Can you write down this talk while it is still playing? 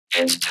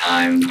It's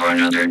time for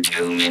another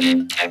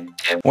 2-minute tech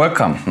tip.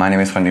 Welcome, my name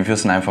is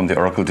Nimphius and I'm from the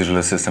Oracle Digital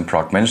Assistant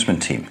Product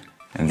Management team.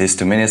 In these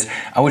 2 minutes,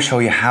 I will show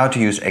you how to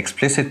use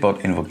Explicit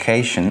Bot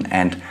Invocation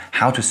and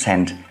how to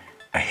send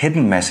a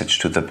hidden message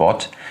to the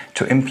bot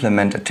to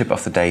implement a tip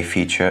of the day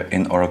feature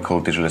in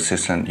Oracle Digital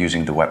Assistant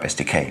using the Web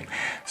SDK.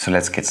 So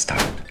let's get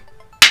started.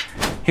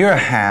 Here I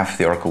have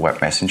the Oracle Web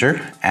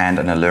Messenger and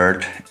an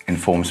alert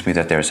informs me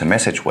that there is a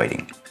message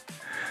waiting.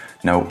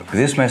 Now,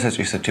 this message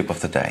is the tip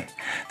of the day.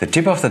 The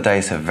tip of the day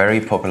is a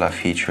very popular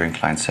feature in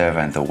client-server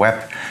and the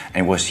web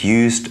and was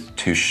used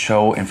to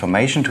show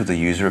information to the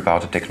user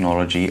about a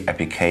technology,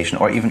 application,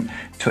 or even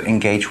to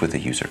engage with the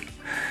user.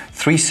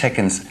 3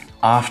 seconds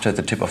after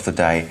the tip of the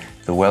day,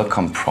 the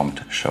welcome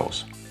prompt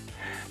shows.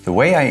 The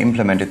way I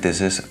implemented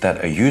this is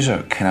that a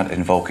user cannot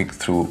invoke it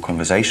through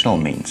conversational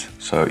means.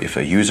 So if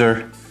a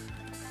user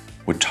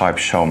would type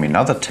 "show me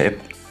another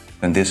tip,"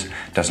 then this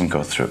doesn't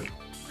go through.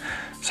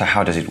 So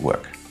how does it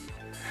work?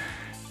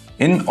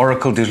 In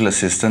Oracle Digital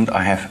Assistant,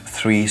 I have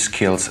 3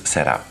 skills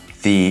set up.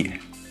 The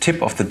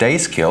tip of the day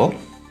skill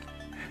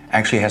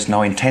actually has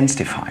no intents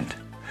defined.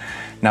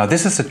 Now,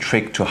 this is a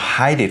trick to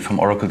hide it from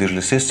Oracle Digital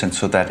Assistant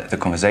so that the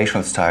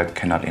conversational style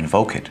cannot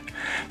invoke it.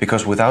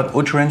 Because without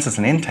utterances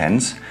and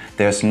intents,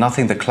 there's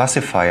nothing the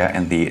classifier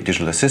and the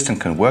Digital Assistant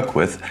can work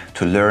with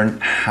to learn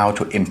how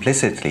to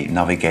implicitly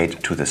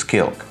navigate to the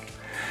skill.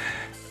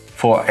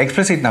 For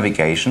explicit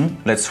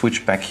navigation, let's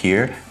switch back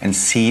here and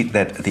see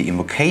that the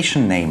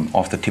invocation name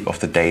of the tip of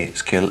the day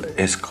skill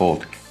is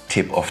called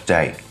tip of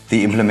day.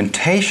 The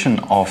implementation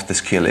of the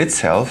skill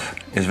itself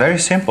is very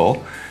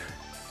simple.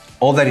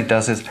 All that it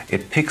does is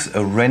it picks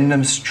a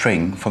random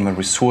string from a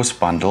resource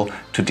bundle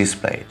to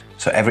display it.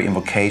 So every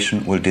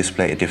invocation will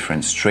display a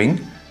different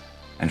string.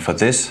 And for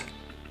this,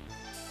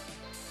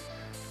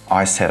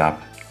 I set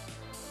up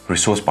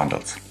resource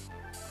bundles.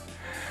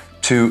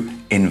 To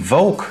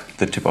invoke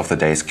the tip of the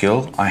day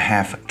skill, I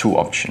have 2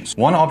 options.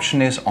 One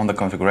option is on the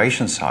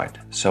configuration side.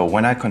 So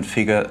when I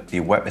configure the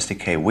Web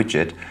SDK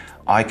widget,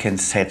 I can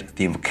set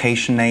the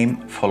invocation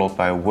name followed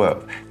by a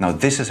verb. Now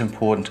this is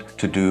important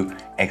to do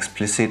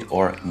explicit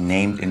or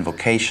named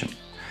invocation.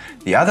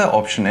 The other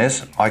option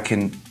is I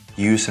can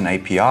use an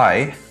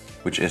API,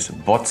 which is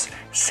bots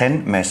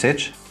send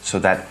message, so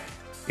that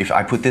if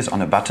I put this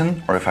on a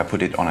button or if I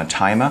put it on a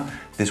timer,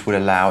 this would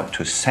allow it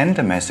to send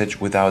a message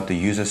without the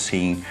user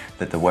seeing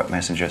that the web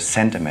messenger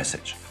sent a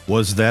message.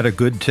 Was that a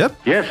good tip?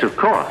 Yes, of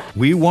course.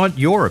 We want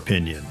your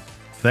opinion.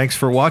 Thanks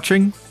for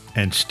watching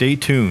and stay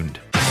tuned.